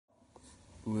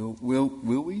Will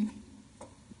we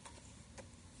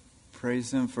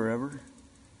praise Him forever?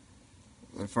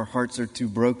 If our hearts are too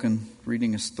broken,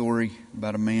 reading a story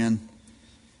about a man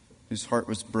whose heart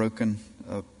was broken,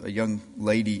 a young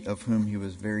lady of whom he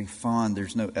was very fond,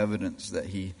 there's no evidence that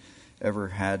he ever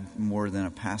had more than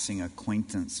a passing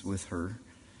acquaintance with her.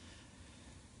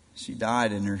 She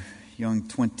died in her young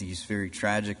 20s very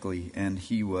tragically, and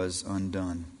he was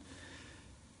undone.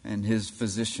 And his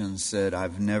physician said,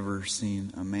 "I've never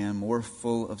seen a man more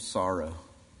full of sorrow."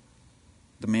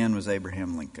 The man was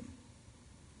Abraham Lincoln.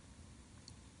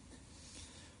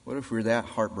 What if we're that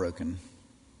heartbroken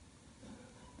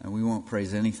and we won't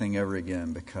praise anything ever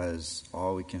again because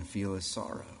all we can feel is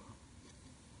sorrow?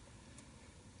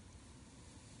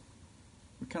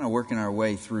 We're kind of working our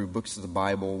way through books of the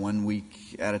Bible 1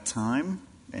 week at a time.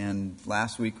 And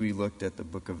last week we looked at the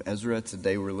book of Ezra.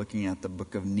 Today we're looking at the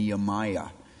book of Nehemiah.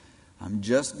 I'm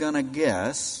just going to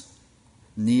guess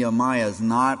Nehemiah is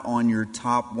not on your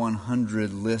top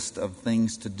 100 list of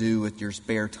things to do with your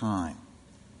spare time.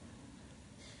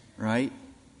 Right?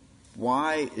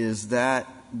 Why is that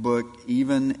book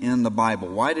even in the Bible?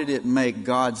 Why did it make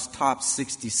God's top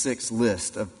 66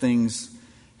 list of things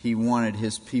He wanted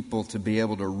His people to be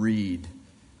able to read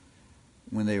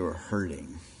when they were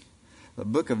hurting? The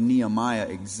book of Nehemiah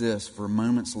exists for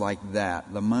moments like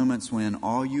that. The moments when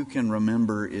all you can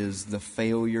remember is the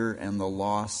failure and the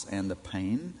loss and the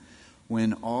pain.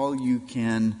 When all you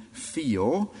can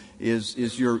feel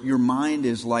is your mind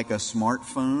is like a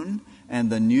smartphone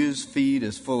and the news feed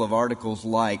is full of articles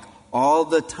like all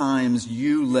the times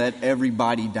you let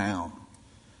everybody down.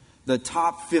 The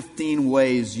top 15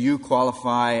 ways you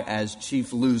qualify as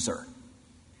chief loser.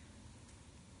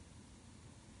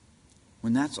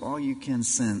 When that's all you can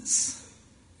sense,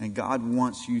 and God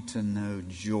wants you to know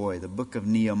joy. The book of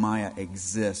Nehemiah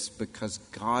exists because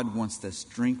God wants to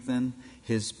strengthen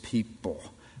His people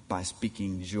by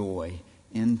speaking joy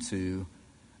into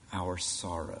our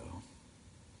sorrow.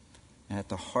 And at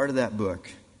the heart of that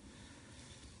book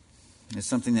is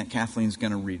something that Kathleen's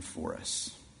going to read for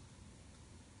us.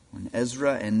 When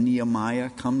Ezra and Nehemiah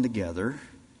come together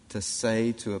to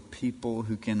say to a people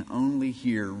who can only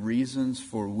hear reasons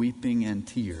for weeping and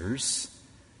tears,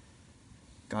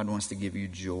 God wants to give you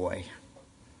joy.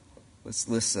 Let's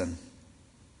listen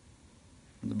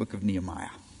in the book of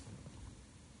Nehemiah.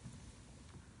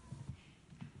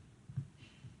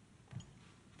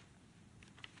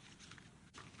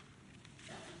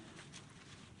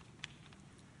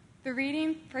 The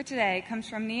reading for today comes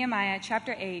from Nehemiah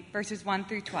chapter 8, verses 1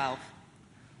 through 12.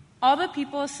 All the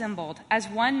people assembled as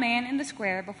one man in the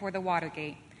square before the water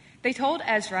gate. They told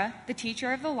Ezra, the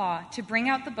teacher of the law, to bring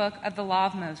out the book of the law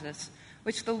of Moses,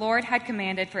 which the Lord had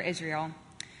commanded for Israel.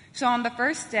 So on the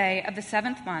first day of the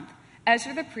 7th month,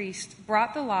 Ezra the priest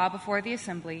brought the law before the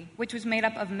assembly, which was made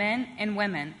up of men and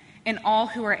women and all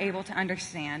who were able to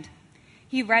understand.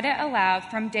 He read it aloud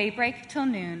from daybreak till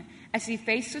noon as he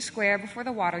faced the square before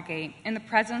the water gate in the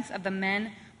presence of the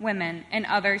men, women, and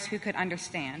others who could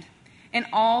understand. And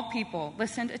all people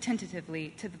listened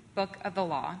attentively to the book of the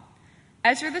law.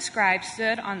 Ezra the scribe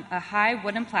stood on a high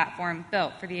wooden platform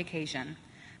built for the occasion.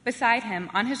 Beside him,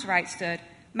 on his right, stood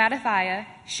Mattithiah,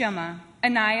 Shema,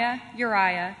 Ananiah,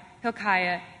 Uriah,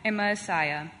 Hilkiah, and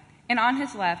Maaseiah. And on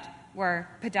his left were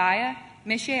Pedaiah,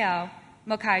 Mishael,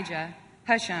 Malchijah,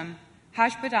 Husham,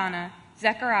 Hashbaddanah,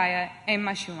 Zechariah, and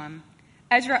Meshullam.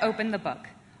 Ezra opened the book.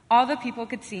 All the people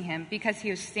could see him because he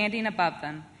was standing above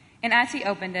them. And as he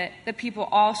opened it, the people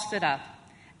all stood up.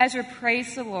 Ezra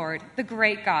praised the Lord, the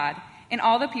great God, and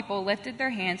all the people lifted their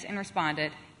hands and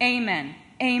responded, "Amen,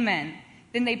 amen."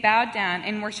 Then they bowed down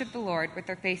and worshiped the Lord with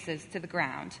their faces to the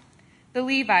ground. The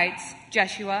Levites,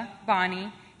 Jeshua,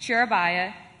 Bani,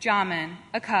 Sherebiah, Jamin,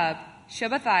 Akub,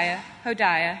 Shabbathiah,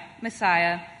 Hodiah,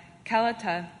 Messiah,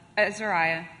 Kelita,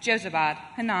 Azariah, Jozabad,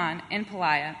 Hanan, and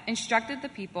Peliah, instructed the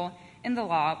people in the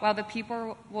law while the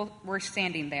people were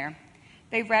standing there.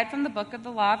 They read from the book of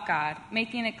the law of God,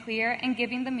 making it clear and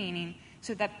giving the meaning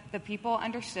so that the people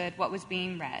understood what was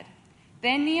being read.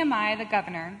 Then Nehemiah the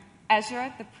governor,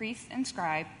 Ezra the priest and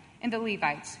scribe, and the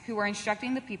Levites, who were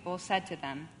instructing the people, said to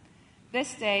them,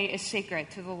 "This day is sacred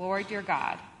to the Lord your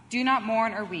God. Do not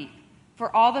mourn or weep."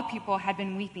 For all the people had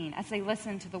been weeping as they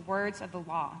listened to the words of the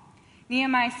law.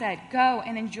 Nehemiah said, "Go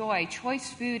and enjoy choice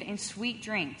food and sweet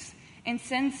drinks, and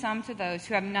send some to those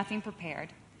who have nothing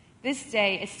prepared. This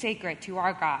day is sacred to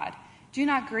our God. Do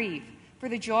not grieve, for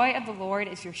the joy of the Lord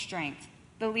is your strength."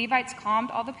 The Levites calmed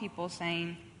all the people,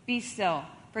 saying, "Be still,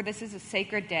 for this is a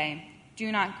sacred day.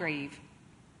 Do not grieve."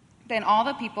 Then all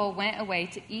the people went away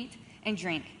to eat and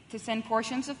drink, to send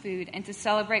portions of food, and to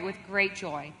celebrate with great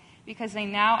joy. because they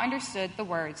now understood the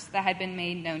words that had been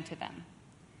made known to them.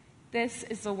 This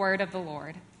is the word of the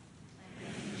Lord.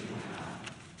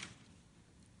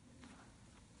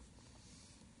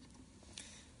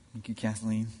 Thank you,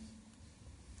 Kathleen.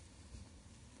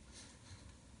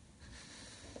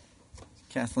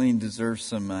 Kathleen deserves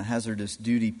some hazardous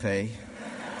duty pay.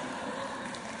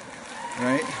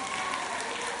 Right?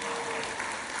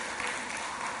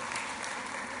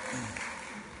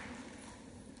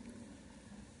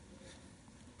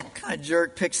 What kind of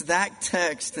jerk picks that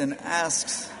text and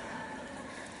asks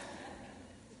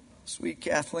sweet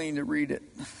Kathleen to read it?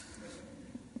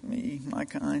 Me, my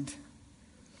kind.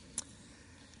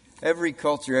 Every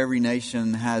culture, every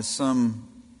nation has some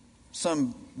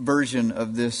version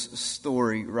of this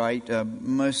story, right?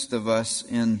 Most of us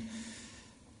in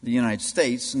the United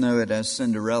States know it as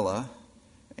Cinderella,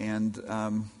 and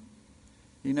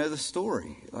you know the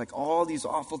story. Like, all these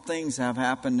awful things have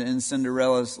happened in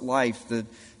Cinderella's life: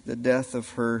 the death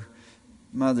of her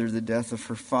mother, the death of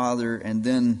her father, and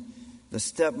then the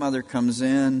stepmother comes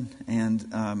in,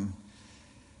 and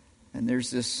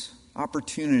there's this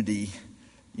opportunity.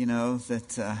 You know, that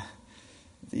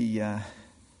the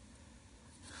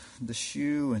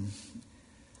shoe and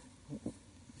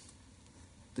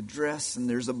the dress, and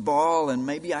there's a ball, and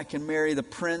maybe I can marry the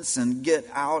prince and get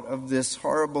out of this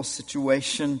horrible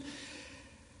situation.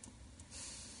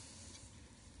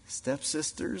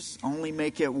 Stepsisters only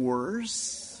make it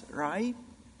worse, right?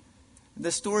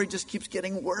 The story just keeps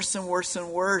getting worse and worse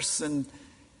and worse, and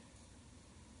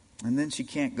then she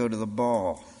can't go to the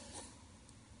ball.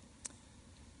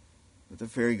 But the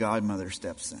fairy godmother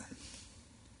steps in.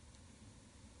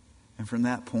 And from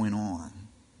that point on,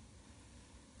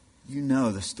 you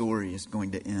know the story is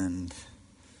going to end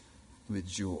with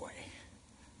joy.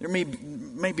 There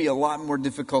may be a lot more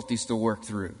difficulties to work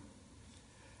through,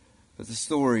 but the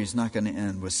story is not going to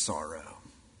end with sorrow.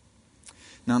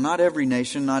 Now, not every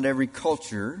nation, not every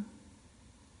culture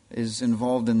is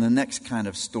involved in the next kind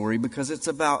of story because it's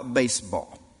about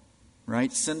baseball.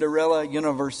 Right? Cinderella,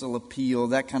 universal appeal,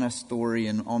 that kind of story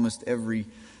in almost every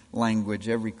language,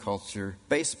 every culture.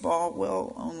 Baseball,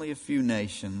 well, only a few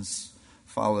nations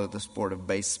follow the sport of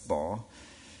baseball.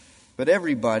 But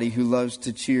everybody who loves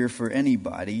to cheer for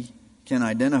anybody can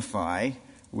identify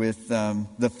with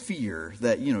the fear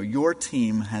that, you know, your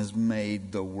team has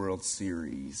made the World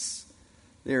Series.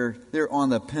 They're on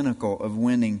the pinnacle of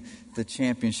winning the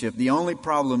championship. The only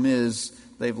problem is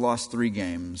they've lost 3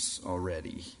 games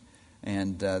already.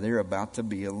 And they're about to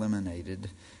be eliminated.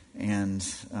 And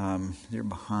they're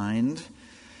behind.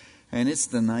 And it's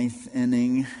the 9th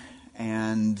inning.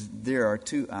 And there are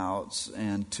 2 outs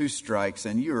and 2 strikes.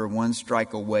 And you are 1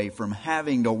 strike away from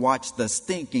having to watch the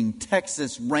stinking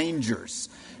Texas Rangers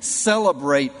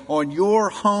celebrate on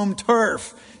your home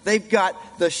turf. They've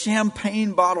got the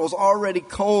champagne bottles already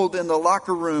cold in the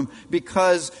locker room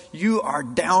because you are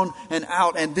down and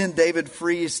out. And then David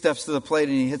Freese steps to the plate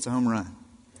and he hits a home run.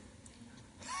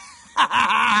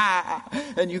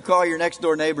 And you call your next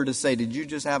door neighbor to say, did you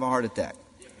just have a heart attack?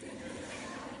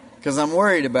 Because I'm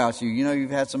worried about you. You know,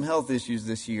 you've had some health issues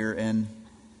this year. And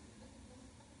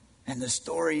the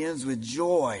story ends with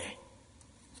joy.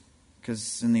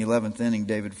 Because in the 11th inning,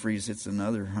 David Freese hits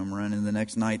another home run. And the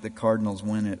next night, the Cardinals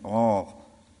win it all.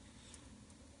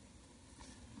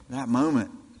 That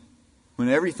moment when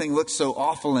everything looks so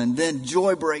awful and then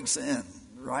joy breaks in,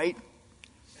 right?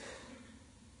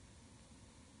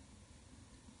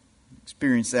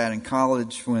 Experienced that in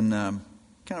college when kind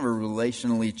of a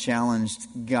relationally challenged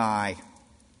guy.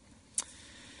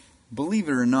 Believe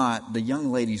it or not, the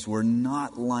young ladies were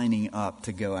not lining up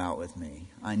to go out with me.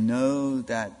 I know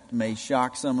that may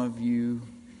shock some of you,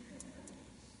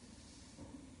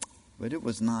 but it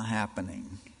was not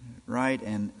happening, right?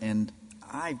 And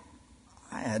I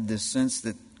had this sense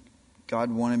that God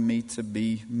wanted me to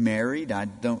be married. I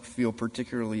don't feel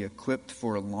particularly equipped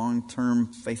for a long-term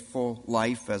faithful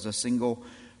life as a single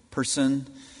person.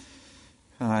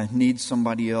 I need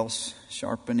somebody else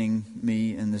sharpening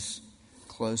me in this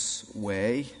close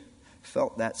way.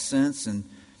 Felt that sense and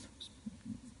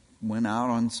went out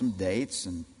on some dates,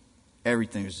 and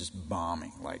everything was just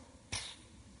bombing, like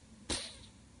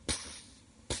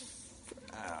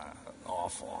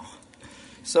awful.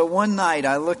 So one night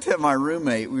I looked at my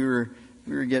roommate. We were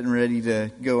getting ready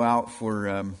to go out for,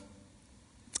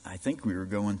 I think we were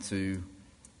going to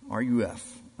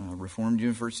RUF, Reformed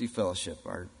University Fellowship,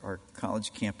 our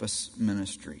college campus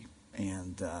ministry.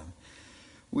 And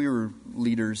we were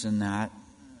leaders in that.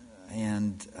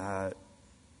 And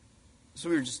so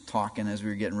we were just talking as we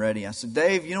were getting ready. I said,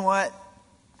 Dave, you know what?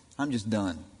 I'm just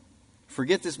done.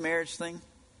 Forget this marriage thing.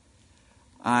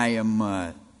 I am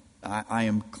I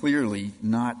am clearly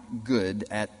not good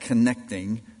at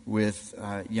connecting with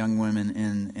young women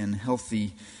in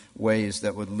healthy ways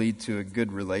that would lead to a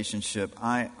good relationship.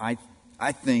 I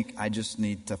think I just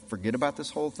need to forget about this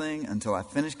whole thing until I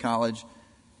finish college,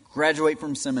 graduate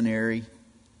from seminary,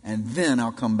 and then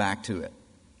I'll come back to it.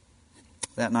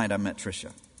 That night I met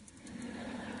Tricia.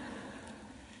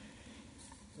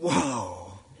 Whoa.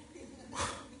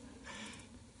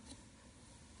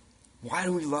 Why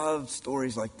do we love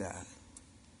stories like that?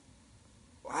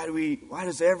 Why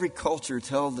does every culture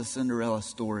tell the Cinderella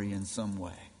story in some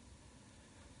way?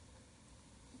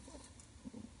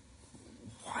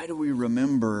 Why do we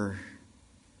remember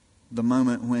the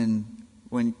moment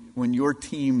when your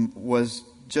team was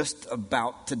just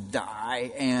about to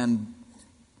die and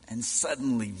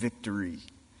suddenly victory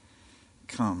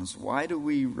comes? Why do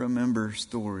we remember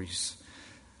stories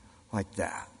like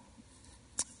that?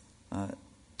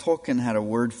 Tolkien had a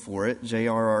word for it,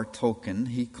 J.R.R. Tolkien.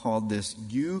 He called this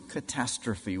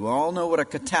eucatastrophe. We all know what a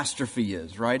catastrophe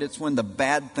is, right? It's when the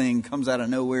bad thing comes out of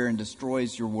nowhere and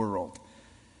destroys your world.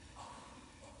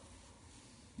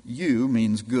 Eu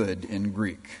means good in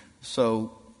Greek.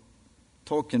 So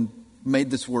Tolkien made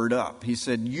this word up. He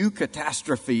said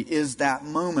eucatastrophe is that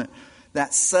moment,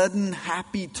 that sudden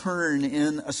happy turn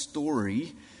in a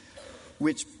story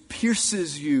which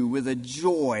pierces you with a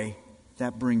joy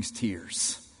that brings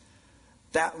tears.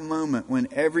 That moment when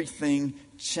everything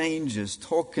changes.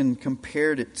 Tolkien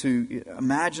compared it to,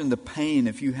 imagine the pain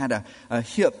if you had a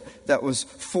hip that was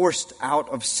forced out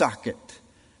of socket.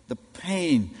 The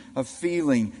pain of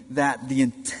feeling that, the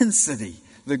intensity,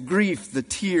 the grief, the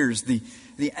tears, the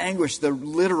anguish, the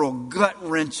literal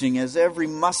gut-wrenching as every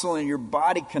muscle in your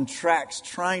body contracts,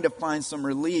 trying to find some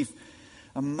relief.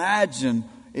 Imagine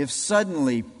if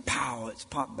suddenly, pow, it's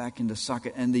popped back into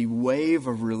socket, and the wave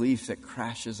of relief that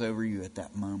crashes over you at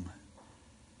that moment.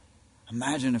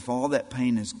 Imagine if all that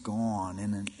pain is gone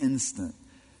in an instant.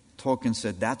 Tolkien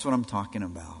said, that's what I'm talking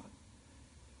about.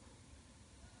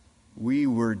 We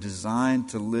were designed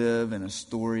to live in a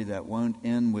story that won't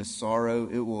end with sorrow.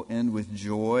 It will end with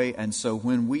joy. And so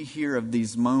when we hear of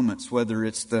these moments, whether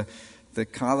it's the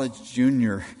college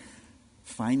junior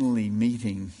finally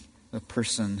meeting the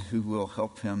person who will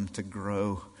help him to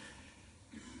grow,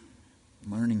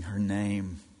 learning her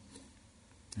name,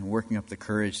 and working up the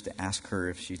courage to ask her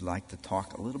if she'd like to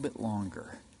talk a little bit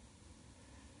longer.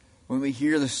 When we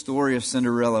hear the story of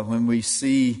Cinderella, when we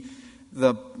see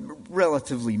the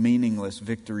relatively meaningless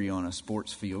victory on a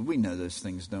sports field, we know those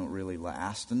things don't really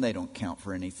last and they don't count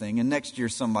for anything. And next year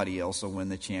somebody else will win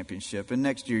the championship, and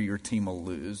next year your team will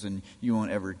lose, and you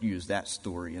won't ever use that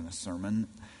story in a sermon.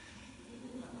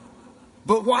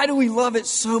 But why do we love it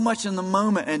so much in the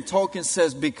moment? And Tolkien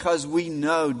says, because we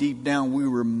know deep down we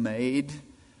were made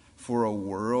for a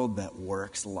world that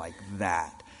works like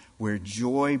that, where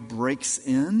joy breaks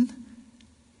in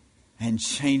and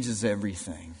changes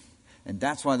everything. And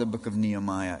that's why the book of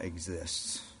Nehemiah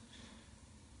exists.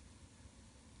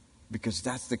 Because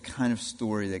that's the kind of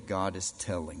story that God is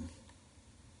telling.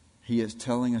 He is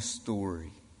telling a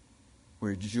story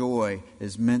where joy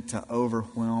is meant to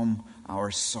overwhelm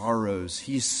our sorrows.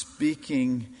 He's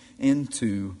speaking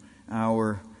into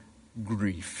our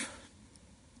grief.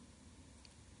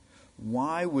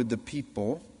 Why would the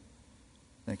people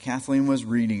that Kathleen was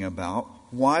reading about,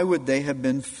 why would they have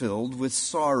been filled with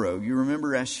sorrow? You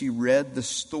remember as she read the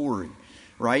story,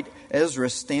 right? Ezra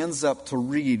stands up to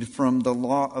read from the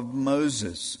law of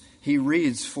Moses. He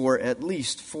reads for at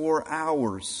least 4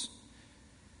 hours.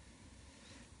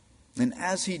 And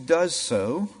as he does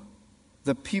so,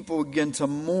 the people begin to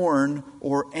mourn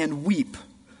and weep.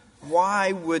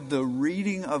 Why would the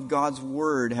reading of God's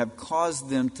word have caused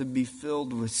them to be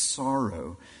filled with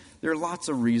sorrow? There are lots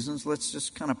of reasons. Let's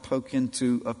just kind of poke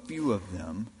into a few of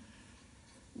them.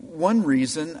 One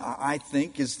reason, I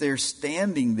think, is they're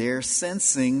standing there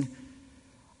sensing,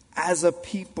 as a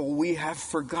people, we have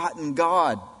forgotten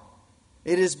God.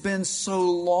 It has been so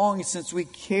long since we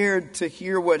cared to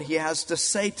hear what He has to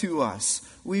say to us.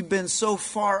 We've been so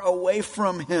far away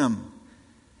from Him.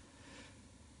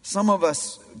 Some of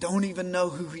us don't even know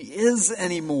who He is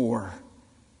anymore.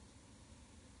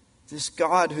 This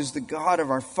God who's the God of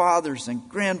our fathers and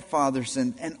grandfathers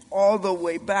and all the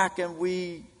way back, and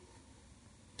we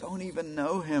don't even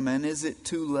know Him. And is it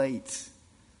too late?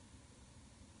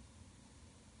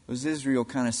 Was Israel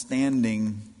kind of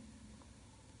standing,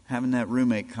 having that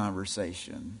roommate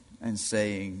conversation and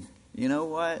saying, you know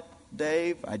what,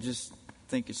 Dave, I just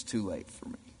think it's too late for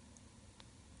me.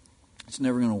 It's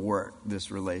never going to work,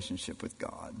 this relationship with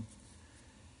God.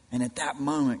 And at that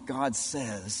moment, God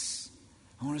says,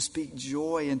 I want to speak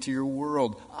joy into your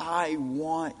world. I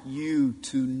want you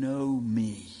to know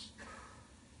me.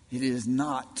 It is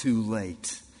not too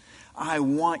late. I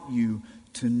want you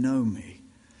to know me.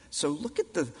 So look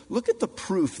at the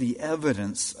proof, the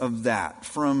evidence of that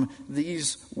from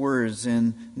these words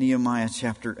in Nehemiah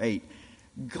chapter 8.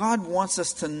 God wants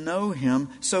us to know him,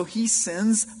 so he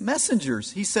sends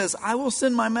messengers. He says, I will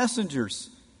send my messengers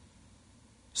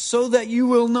so that you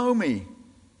will know me.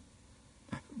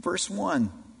 Verse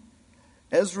 1,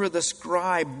 Ezra the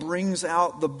scribe brings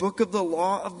out the book of the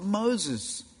law of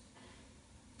Moses.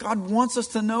 God wants us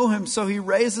to know him, so he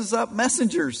raises up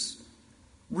messengers,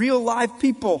 real live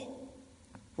people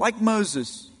like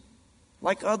Moses,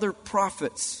 like other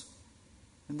prophets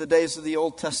in the days of the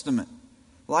Old Testament,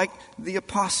 like the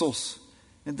apostles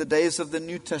in the days of the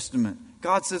New Testament.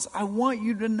 God says, I want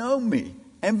you to know me.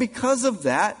 And because of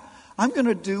that, I'm going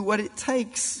to do what it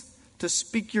takes to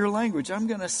speak your language. I'm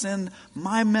going to send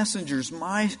my messengers,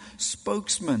 my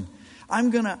spokesmen. I'm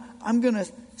going to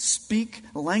speak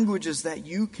languages that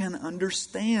you can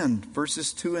understand.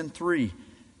 Verses 2 and 3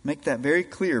 make that very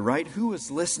clear, right? Who was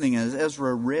listening as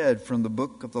Ezra read from the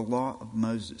book of the law of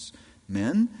Moses?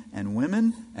 Men and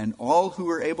women and all who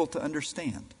were able to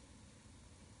understand.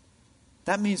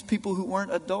 That means people who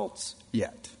weren't adults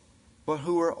yet, but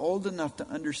who are old enough to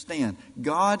understand.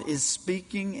 God is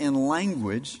speaking in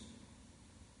language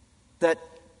that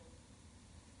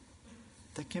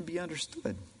can be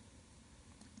understood.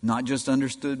 Not just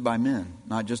understood by men,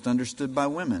 not just understood by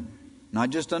women,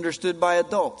 not just understood by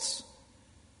adults.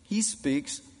 He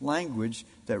speaks language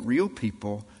that real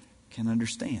people can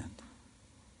understand.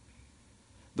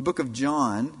 The book of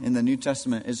John in the New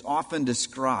Testament is often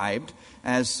described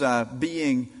as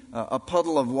being a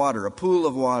puddle of water, a pool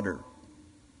of water,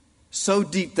 so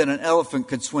deep that an elephant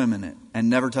could swim in it and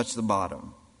never touch the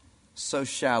bottom, so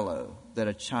shallow that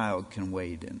a child can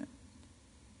wade in it.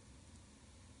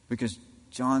 Because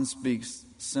John speaks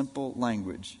simple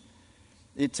language.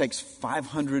 It takes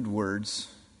 500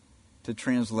 words to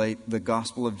translate the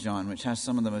Gospel of John, which has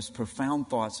some of the most profound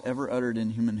thoughts ever uttered in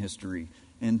human history,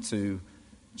 into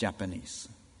Japanese.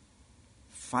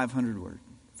 500 word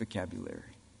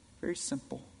vocabulary. Very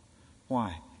simple.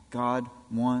 Why? God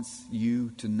wants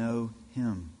you to know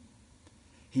him.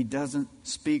 He doesn't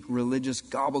speak religious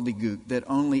gobbledygook that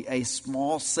only a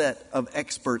small set of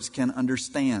experts can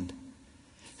understand.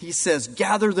 He says,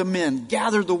 gather the men,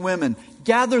 gather the women,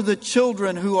 gather the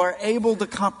children who are able to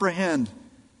comprehend.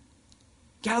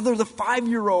 Gather the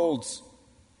 5-year-olds.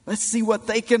 Let's see what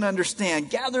they can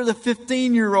understand. Gather the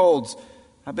 15-year-olds.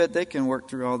 I bet they can work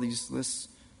through all these lists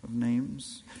of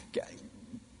names.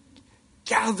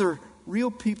 Gather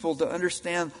real people to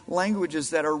understand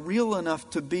languages that are real enough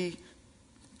to be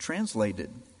translated.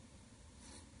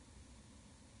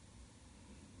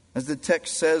 As the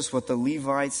text says, what the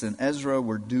Levites and Ezra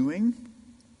were doing,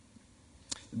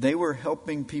 they were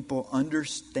helping people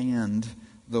understand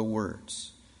the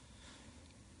words.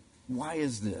 Why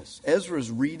is this?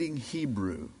 Ezra's reading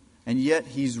Hebrew, and yet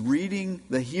he's reading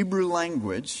the Hebrew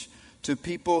language to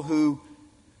people who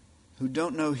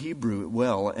don't know Hebrew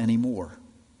well anymore.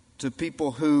 To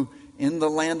people who, in the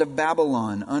land of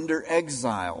Babylon, under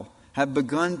exile, have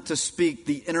begun to speak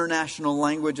the international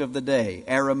language of the day,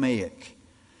 Aramaic.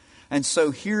 And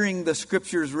so hearing the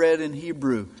scriptures read in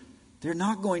Hebrew, they're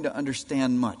not going to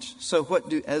understand much. So what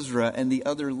do Ezra and the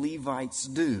other Levites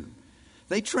do?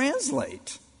 They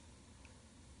translate.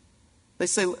 They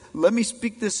say, let me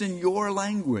speak this in your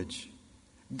language.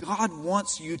 God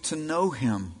wants you to know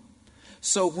him.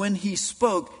 So when he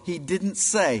spoke, he didn't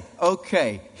say,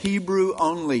 okay, Hebrew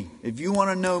only. If you want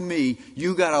to know me,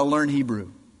 you got to learn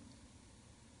Hebrew.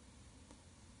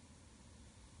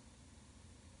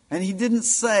 And he didn't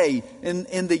say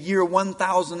in the year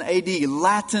 1000 AD,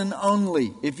 Latin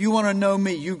only. If you want to know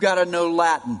me, you've got to know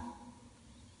Latin.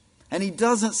 And he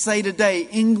doesn't say today,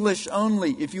 English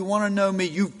only. If you want to know me,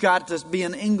 you've got to be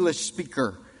an English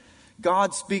speaker.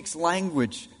 God speaks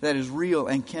language that is real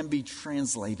and can be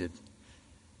translated.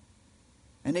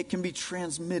 And it can be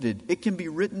transmitted. It can be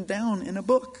written down in a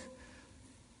book.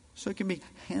 So it can be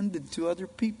handed to other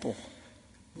people.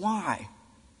 Why?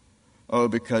 Oh,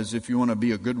 because if you want to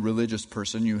be a good religious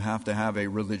person, you have to have a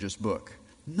religious book.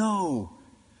 No,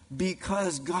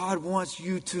 because God wants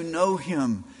you to know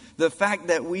him. The fact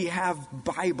that we have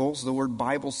Bibles, the word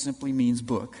Bible simply means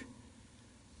book.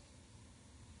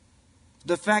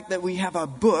 The fact that we have a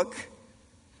book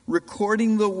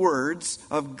recording the words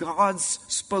of God's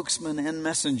spokesmen and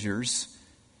messengers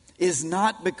is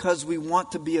not because we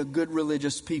want to be a good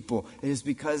religious people. It is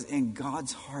because in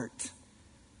God's heart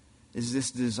is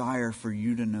this desire for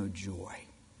you to know joy.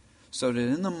 so that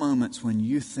in the moments when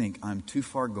you think I'm too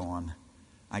far gone,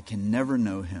 I can never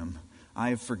know him, I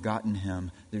have forgotten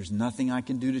him, there's nothing I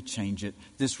can do to change it,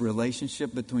 this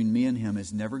relationship between me and him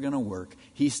is never going to work,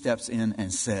 he steps in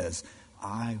and says,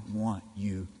 I want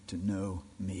you to know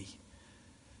me.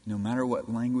 No matter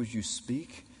what language you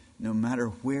speak, no matter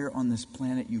where on this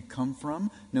planet you come from,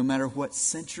 no matter what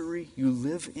century you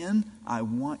live in, I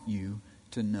want you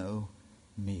to know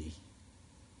me.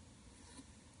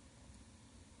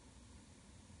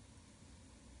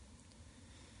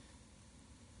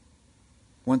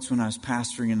 Once when I was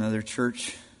pastoring another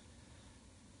church,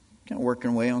 kind of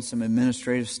working away on some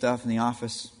administrative stuff in the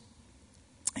office,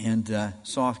 and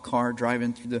saw a car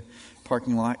driving through the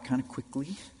parking lot kind of quickly,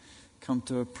 come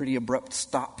to a pretty abrupt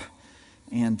stop.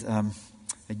 And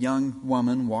a young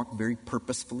woman walked very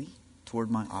purposefully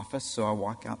toward my office, so I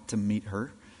walk out to meet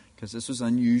her, because this was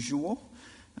unusual.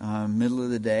 Middle of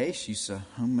the day, she's a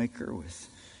homemaker with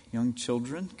young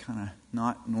children, kind of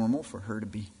not normal for her to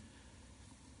be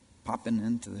popping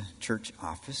into the church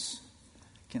office.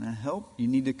 Can I help? You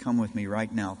need to come with me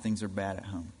right now. Things are bad at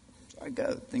home. So I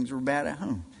go. Things were bad at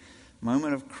home.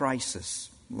 Moment of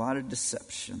crisis. A lot of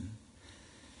deception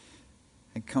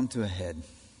had come to a head.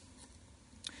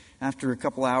 After a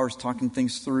couple hours talking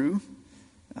things through,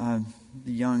 the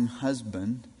young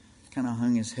husband kind of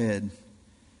hung his head.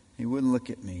 He wouldn't look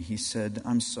at me. He said,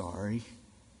 I'm sorry.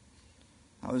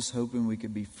 I was hoping we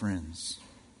could be friends.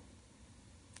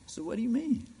 I said, what do you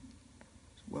mean?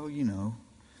 Well, you know,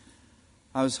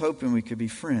 I was hoping we could be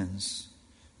friends,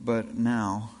 but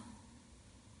now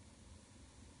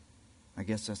I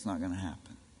guess that's not going to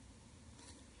happen.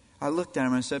 I looked at him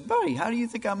and I said, buddy, how do you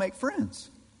think I make friends?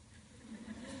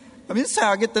 I mean, this is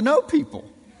how I get to know people,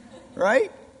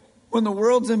 right? When the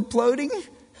world's imploding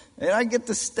and I get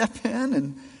to step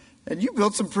in and you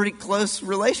build some pretty close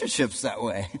relationships that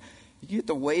way. You get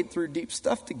to wade through deep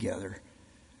stuff together.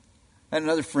 I had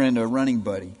another friend, a running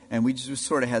buddy, and we just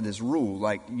sort of had this rule,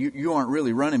 like you aren't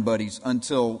really running buddies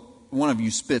until one of you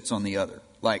spits on the other.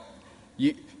 Like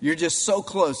you're just so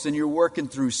close and you're working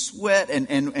through sweat,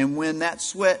 and when that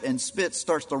sweat and spit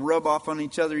starts to rub off on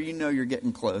each other, you know you're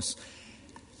getting close.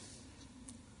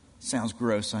 Sounds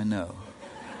gross, I know.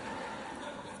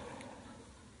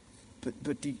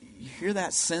 But do you hear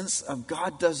that sense of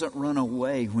God doesn't run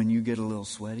away when you get a little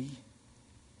sweaty?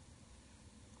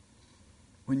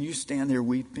 When you stand there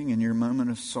weeping in your moment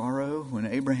of sorrow, when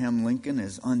Abraham Lincoln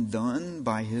is undone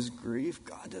by his grief,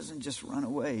 God doesn't just run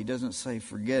away. He doesn't say,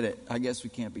 forget it, I guess we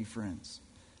can't be friends.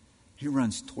 He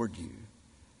runs toward you.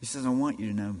 He says, I want you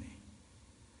to know me.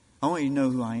 I want you to know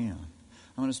who I am.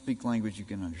 I want to speak language you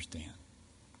can understand.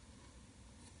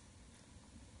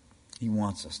 He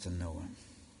wants us to know him.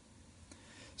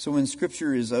 So when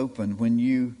Scripture is opened, when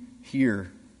you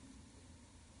hear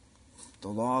the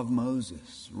law of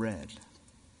Moses read,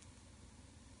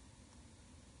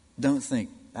 don't think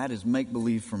that is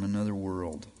make-believe from another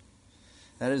world.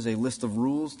 That is a list of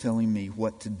rules telling me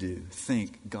what to do.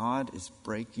 Think, God is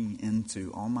breaking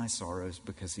into all my sorrows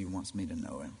because he wants me to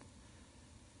know him.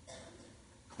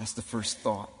 That's the first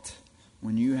thought.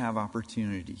 When you have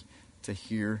opportunity to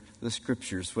hear the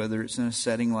Scriptures, whether it's in a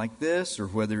setting like this or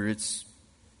whether it's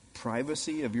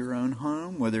privacy of your own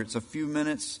home, whether it's a few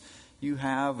minutes you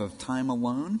have of time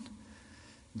alone,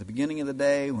 the beginning of the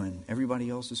day when everybody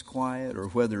else is quiet, or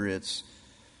whether it's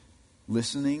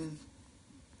listening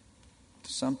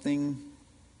to something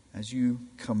as you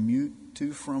commute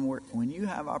to from work, when you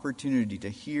have opportunity to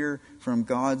hear from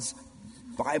God's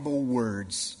Bible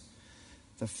words,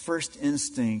 the first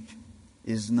instinct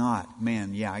is not,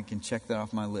 man, yeah, I can check that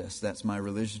off my list. That's my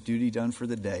religious duty done for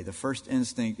the day. The first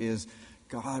instinct is,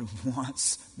 God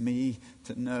wants me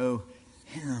to know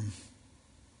him.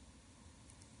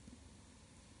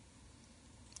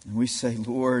 And we say,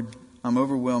 Lord, I'm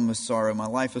overwhelmed with sorrow. My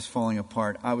life is falling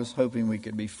apart. I was hoping we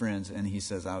could be friends. And he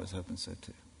says, I was hoping so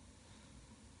too.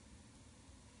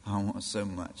 I want so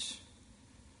much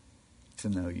to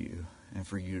know you and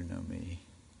for you to know me.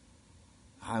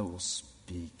 I will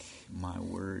speak my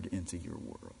word into your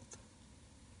world.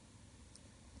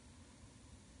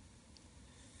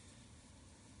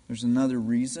 There's another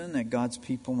reason that God's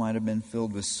people might have been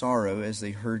filled with sorrow as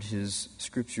they heard his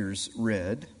Scriptures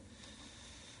read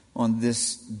on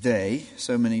this day,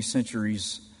 so many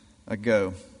centuries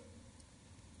ago.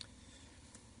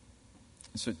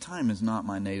 So time is not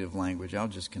my native language. I'll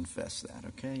just confess that,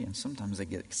 okay? And sometimes I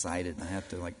get excited and I have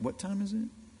to what time is it?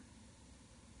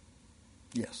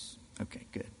 Yes. Okay,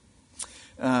 good.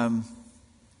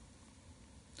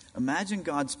 Imagine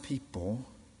God's people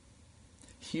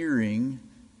hearing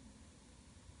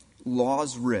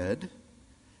laws read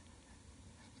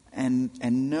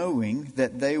and knowing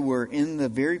that they were in the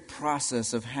very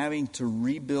process of having to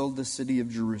rebuild the city of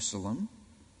Jerusalem,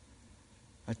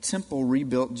 a temple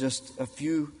rebuilt just a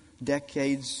few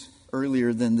decades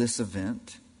earlier than this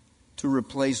event, to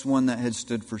replace one that had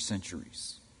stood for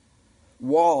centuries.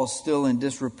 Walls still in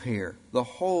disrepair, the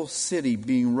whole city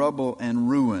being rubble and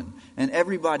ruin, and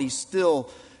everybody still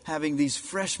having these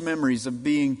fresh memories of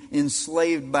being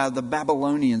enslaved by the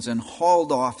Babylonians and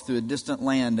hauled off to a distant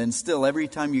land. And still, every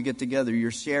time you get together, you're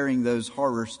sharing those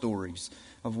horror stories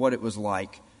of what it was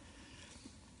like,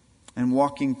 and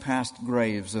walking past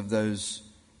graves of those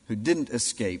who didn't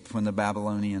escape when the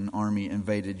Babylonian army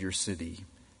invaded your city.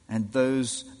 And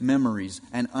those memories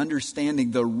and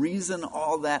understanding the reason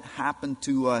all that happened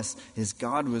to us is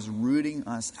God was rooting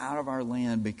us out of our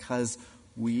land because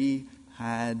we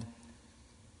had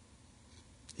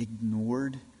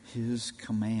ignored His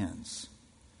commands.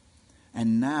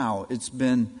 And now it's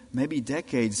been maybe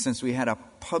decades since we had a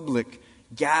public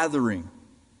gathering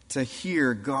to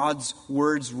hear God's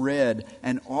words read.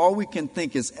 And all we can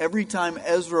think is every time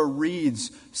Ezra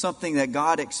reads something that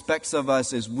God expects of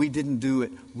us is we didn't do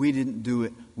it, we didn't do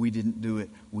it, we didn't do it,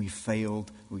 we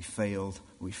failed, we failed,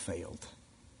 we failed.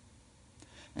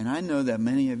 And I know that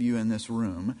many of you in this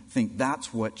room think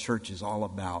that's what church is all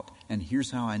about. And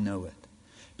here's how I know it.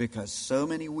 Because so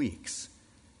many weeks,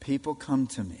 people come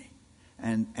to me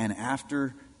and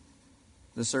after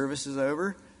the service is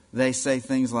over, they say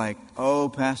things like, "Oh,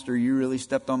 Pastor, you really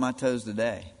stepped on my toes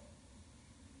today."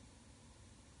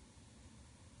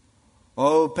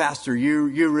 "Oh, Pastor,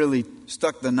 you really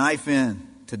stuck the knife in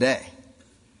today.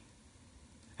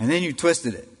 And then you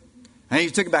twisted it. And you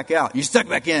took it back out. You stuck it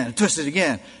back in and twisted it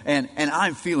again. And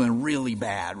I'm feeling really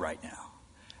bad right now.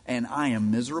 And I am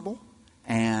miserable.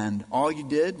 And all you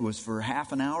did was for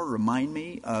half an hour remind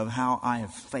me of how I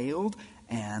have failed.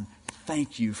 And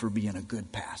thank you for being a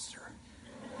good pastor."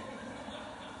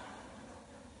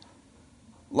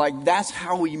 Like, that's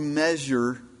how we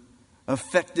measure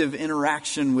effective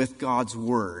interaction with God's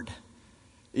Word.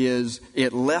 Is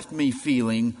it left me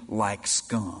feeling like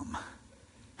scum.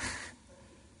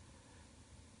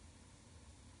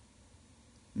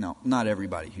 No, not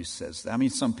everybody who says that. I mean,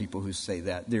 some people who say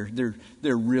that,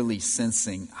 they're really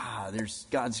sensing,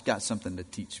 God's got something to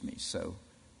teach me. So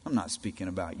I'm not speaking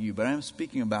about you, but I'm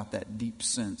speaking about that deep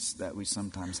sense that we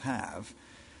sometimes have.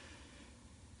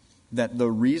 That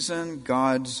the reason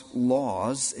God's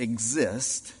laws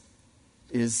exist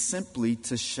is simply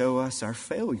to show us our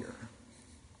failure.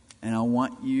 And I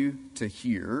want you to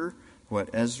hear what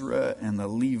Ezra and the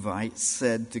Levites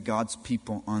said to God's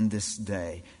people on this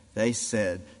day. They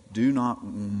said, "Do not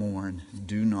mourn,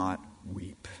 do not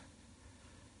weep.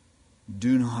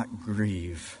 Do not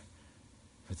grieve,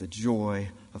 for the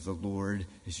joy of the Lord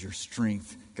is your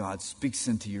strength." God speaks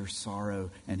into your sorrow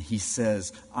and He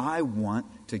says, "I want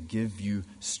to give you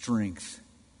strength."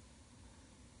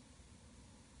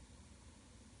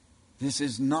 This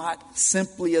is not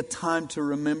simply a time to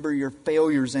remember your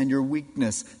failures and your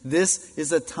weakness. This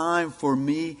is a time for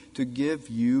me to give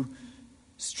you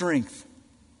strength.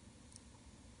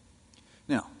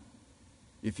 Now,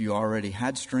 if you already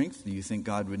had strength, do you think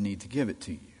God would need to give it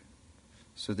to you?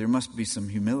 So there must be some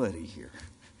humility here.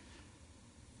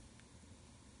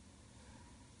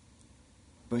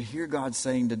 But hear God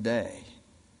saying today,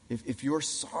 if your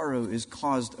sorrow is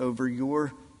caused over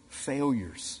your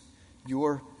failures,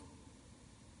 your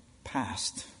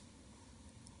past,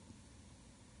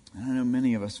 and I know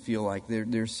many of us feel like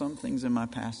there's some things in my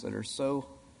past that are so,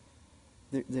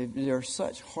 they are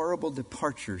such horrible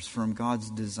departures from God's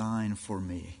design for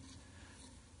me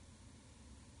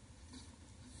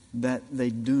that they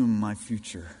doom my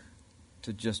future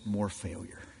to just more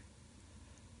failure.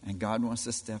 And God wants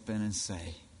to step in and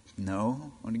say,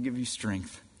 "No, I want to give you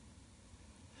strength."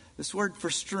 This word for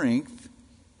strength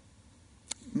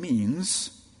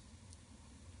means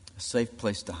a safe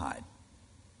place to hide,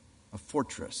 a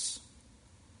fortress.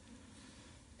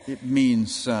 It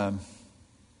means,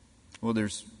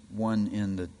 there's one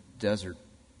in the desert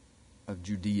of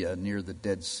Judea near the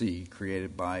Dead Sea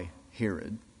created by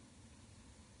Herod.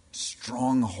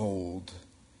 Stronghold,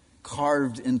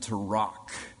 carved into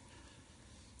rock,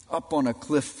 up on a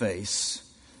cliff face.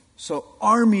 So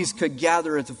armies could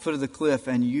gather at the foot of the cliff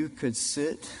and you could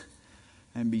sit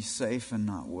and be safe and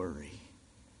not worry.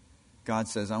 God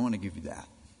says, "I want to give you that.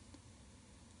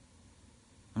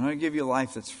 I'm going to give you a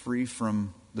life that's free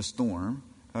from the storm.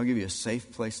 I'll give you a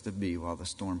safe place to be while the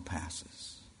storm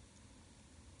passes."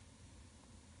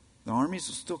 The armies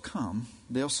will still come.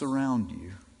 They'll surround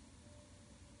you.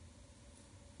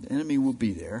 The enemy will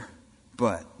be there.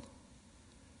 But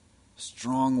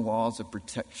strong walls of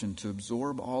protection to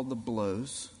absorb all the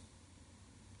blows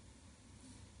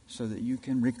so that you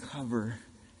can recover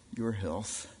your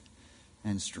health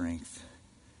and strength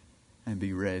and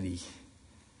be ready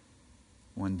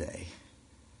one day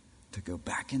to go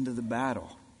back into the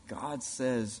battle. God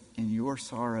says, in your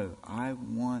sorrow, I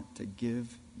want to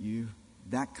give you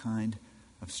that kind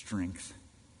of strength.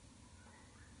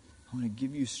 I want to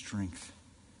give you strength.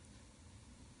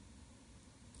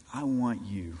 I want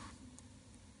you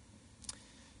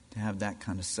to have that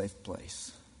kind of safe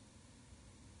place.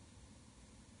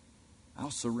 I'll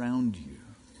surround you.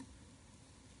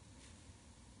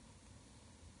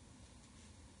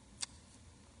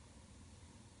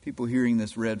 People hearing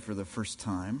this read for the first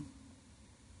time,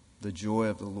 the joy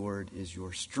of the Lord is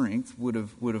your strength, would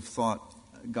have thought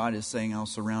God is saying, I'll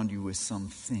surround you with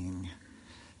something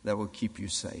that will keep you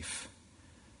safe.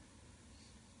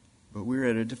 But we're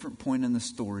at a different point in the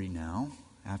story now,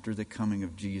 after the coming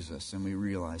of Jesus, and we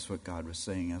realize what God was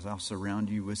saying is, I'll surround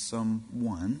you with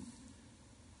someone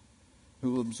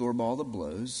who will absorb all the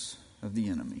blows of the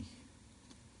enemy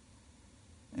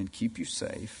and keep you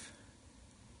safe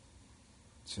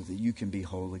so that you can be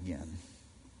whole again.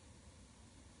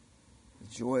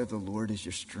 The joy of the Lord is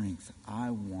your strength.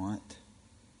 I want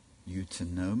you to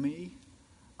know me.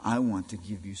 I want to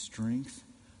give you strength.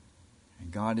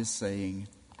 And God is saying,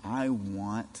 I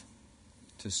want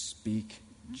to speak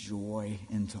joy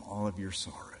into all of your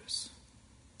sorrows.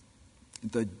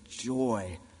 The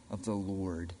joy of the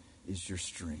Lord is your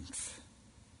strength.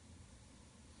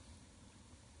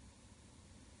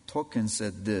 Tolkien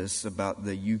said this about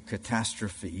the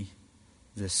eucatastrophe,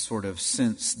 this sort of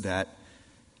sense that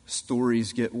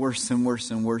stories get worse and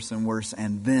worse and worse and worse,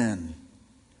 and then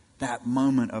that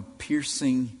moment of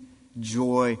piercing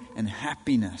joy and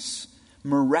happiness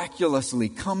miraculously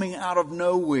coming out of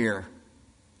nowhere.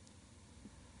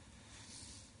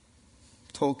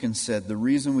 Tolkien said the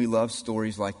reason we love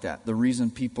stories like that, the reason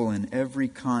people in every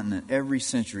continent, every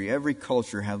century, every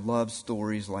culture have loved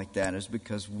stories like that is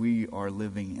because we are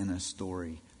living in a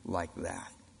story like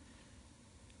that.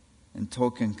 And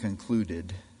Tolkien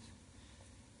concluded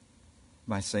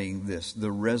by saying this: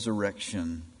 the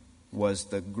resurrection was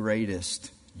the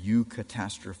greatest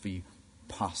eucatastrophe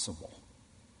possible.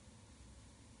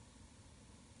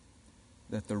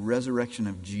 That the resurrection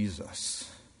of Jesus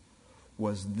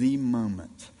was the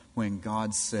moment when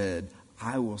God said,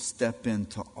 I will step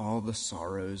into all the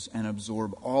sorrows and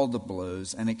absorb all the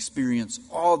blows and experience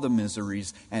all the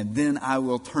miseries, and then I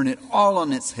will turn it all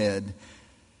on its head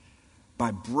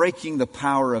by breaking the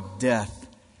power of death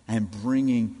and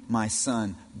bringing my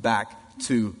Son back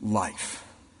to life.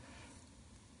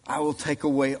 I will take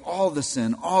away all the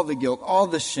sin, all the guilt, all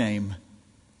the shame,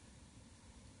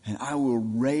 and I will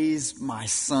raise my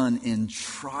Son in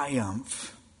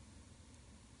triumph.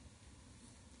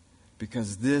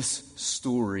 Because this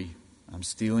story, I'm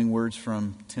stealing words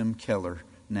from Tim Keller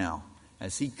now,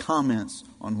 as he comments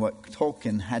on what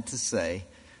Tolkien had to say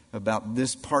about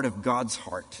this part of God's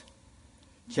heart.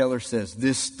 Keller says,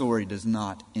 this story does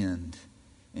not end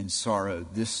in sorrow.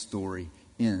 This story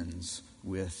ends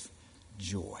with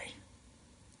joy.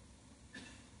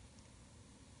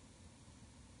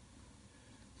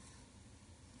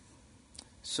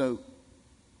 So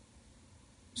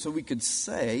we could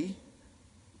say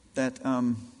that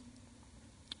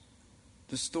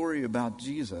the story about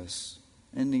Jesus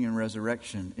ending in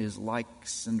resurrection is like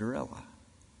Cinderella.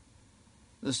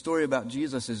 The story about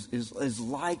Jesus is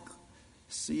like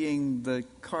seeing the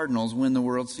Cardinals win the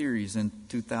World Series in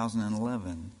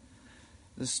 2011.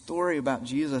 The story about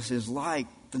Jesus is like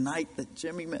the night that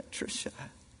Jimmy met Tricia.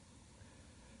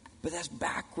 But that's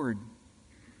backward.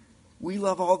 We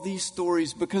love all these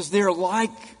stories because they're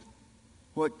like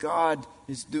what God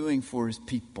is doing for His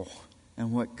people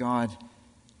and what God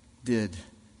did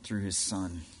through His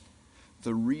Son.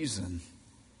 The reason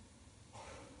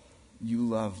you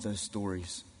love those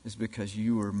stories is because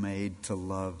you were made to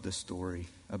love the story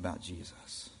about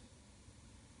Jesus.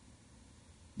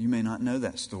 You may not know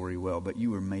that story well, but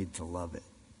you were made to love it.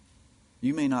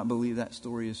 You may not believe that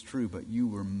story is true, but you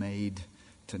were made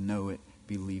to know it,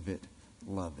 believe it,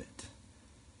 love it.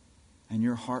 And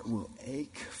your heart will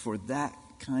ache for that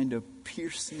kind of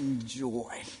piercing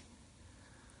joy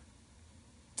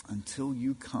until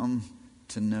you come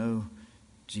to know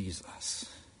Jesus.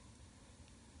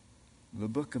 The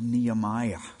book of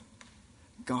Nehemiah,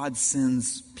 God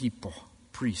sends people,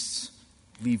 priests,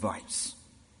 Levites,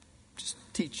 just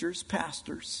teachers,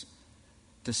 pastors,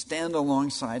 to stand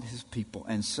alongside His people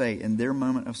and say, in their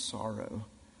moment of sorrow,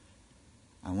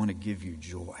 I want to give you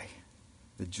joy.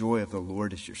 The joy of the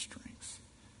Lord is your strength.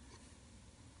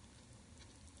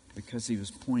 Because he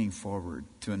was pointing forward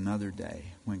to another day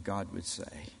when God would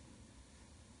say,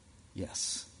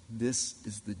 yes, this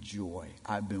is the joy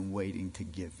I've been waiting to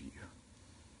give you.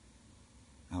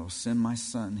 I will send my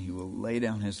son. He will lay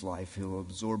down his life. He will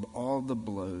absorb all the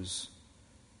blows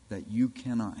that you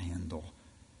cannot handle.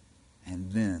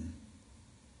 And then,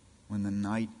 when the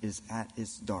night is at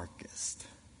its darkest,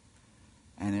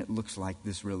 and it looks like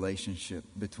this relationship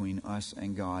between us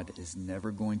and God is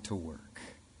never going to work,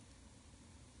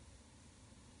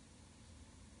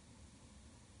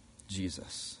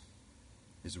 Jesus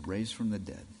is raised from the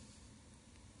dead,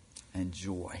 and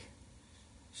joy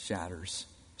shatters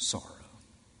sorrow.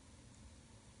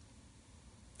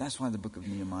 That's why the book of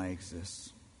Nehemiah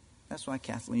exists. That's why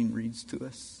Kathleen reads to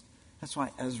us. That's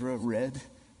why Ezra read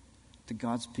to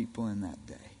God's people in that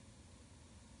day.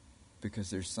 Because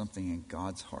there's something in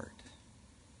God's heart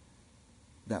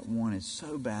that wanted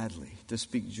so badly to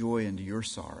speak joy into your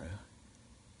sorrow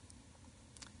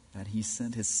that he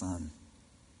sent his son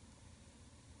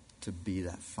to be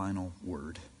that final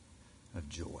word of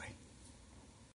joy.